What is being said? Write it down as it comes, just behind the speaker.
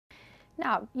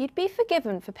Now, you'd be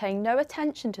forgiven for paying no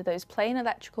attention to those plain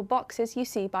electrical boxes you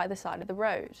see by the side of the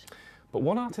road. But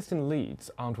one artist in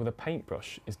Leeds, armed with a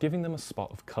paintbrush, is giving them a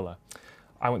spot of colour.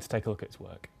 I went to take a look at his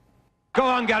work. Go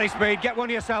on, Gary Speed, get one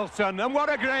yourself, son, and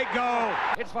what a great goal!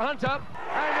 It's for Hunter,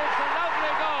 and it's a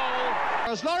lovely goal!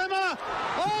 There's Lorimer!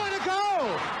 Oh, and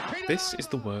a goal! This is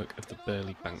the work of the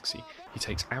Burley Banksy. He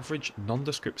takes average,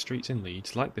 nondescript streets in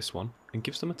Leeds, like this one, and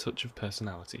gives them a touch of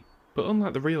personality. But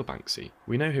unlike the real Banksy,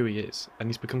 we know who he is, and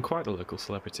he's become quite a local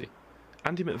celebrity.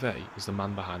 Andy McVeigh is the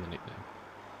man behind the nickname.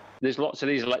 There's lots of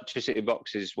these electricity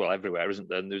boxes, well, everywhere, isn't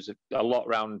there? And there's a lot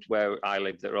around where I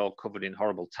live that are all covered in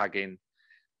horrible tagging.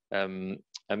 And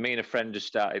me and a friend just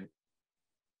started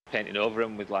painting over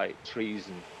them with like trees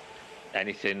and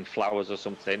anything, flowers or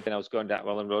something. And I was going down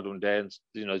Welland Road one day, and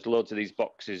there's loads of these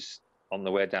boxes on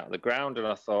the way down to the ground. And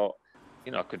I thought,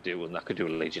 I could do one. I could do a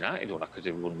Leeds United one. I could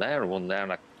do one there and one there.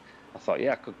 And I thought,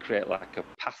 yeah, I could create like a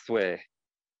pathway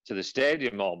to the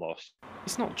stadium almost.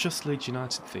 It's not just Leeds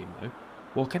United theme though.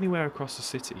 Walk anywhere across the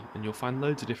city and you'll find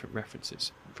loads of different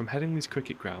references, from Headingley's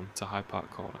cricket ground to Hyde Park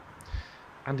Corner.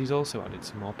 And he's also added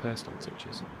some more personal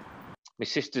touches. My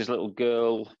sister's little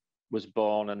girl was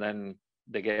born and then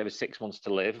they gave her 6 months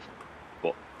to live.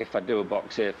 But if I do a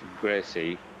box here for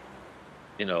Gracie,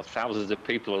 thousands of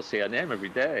people will see her name every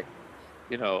day.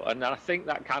 And I think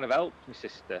that kind of helped my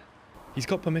sister. He's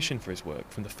got permission for his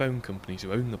work from the phone companies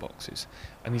who own the boxes,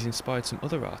 and he's inspired some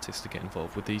other artists to get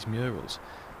involved with these murals.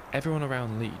 Everyone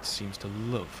around Leeds seems to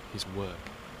love his work.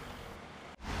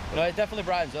 It definitely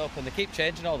brightens up, and they keep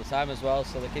changing all the time as well,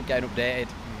 so they keep getting updated,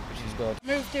 which is good.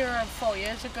 Moved here around 4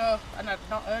 years ago, and I'd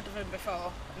not heard of him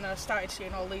before, and then I started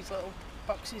seeing all these little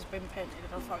boxes being painted,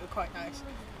 and I thought it was quite nice.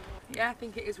 Yeah, I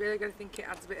think it is really good. I think it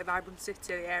adds a bit of vibrancy to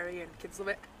the area, and kids love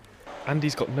it.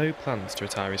 Andy's got no plans to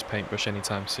retire his paintbrush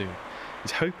anytime soon.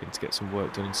 He's hoping to get some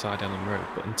work done inside Ellen Road,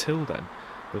 but until then,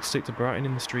 he'll stick to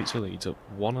brightening the streets of Leeds up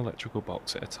one electrical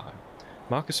box at a time.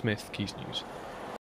 Marcus Smith, Quays News.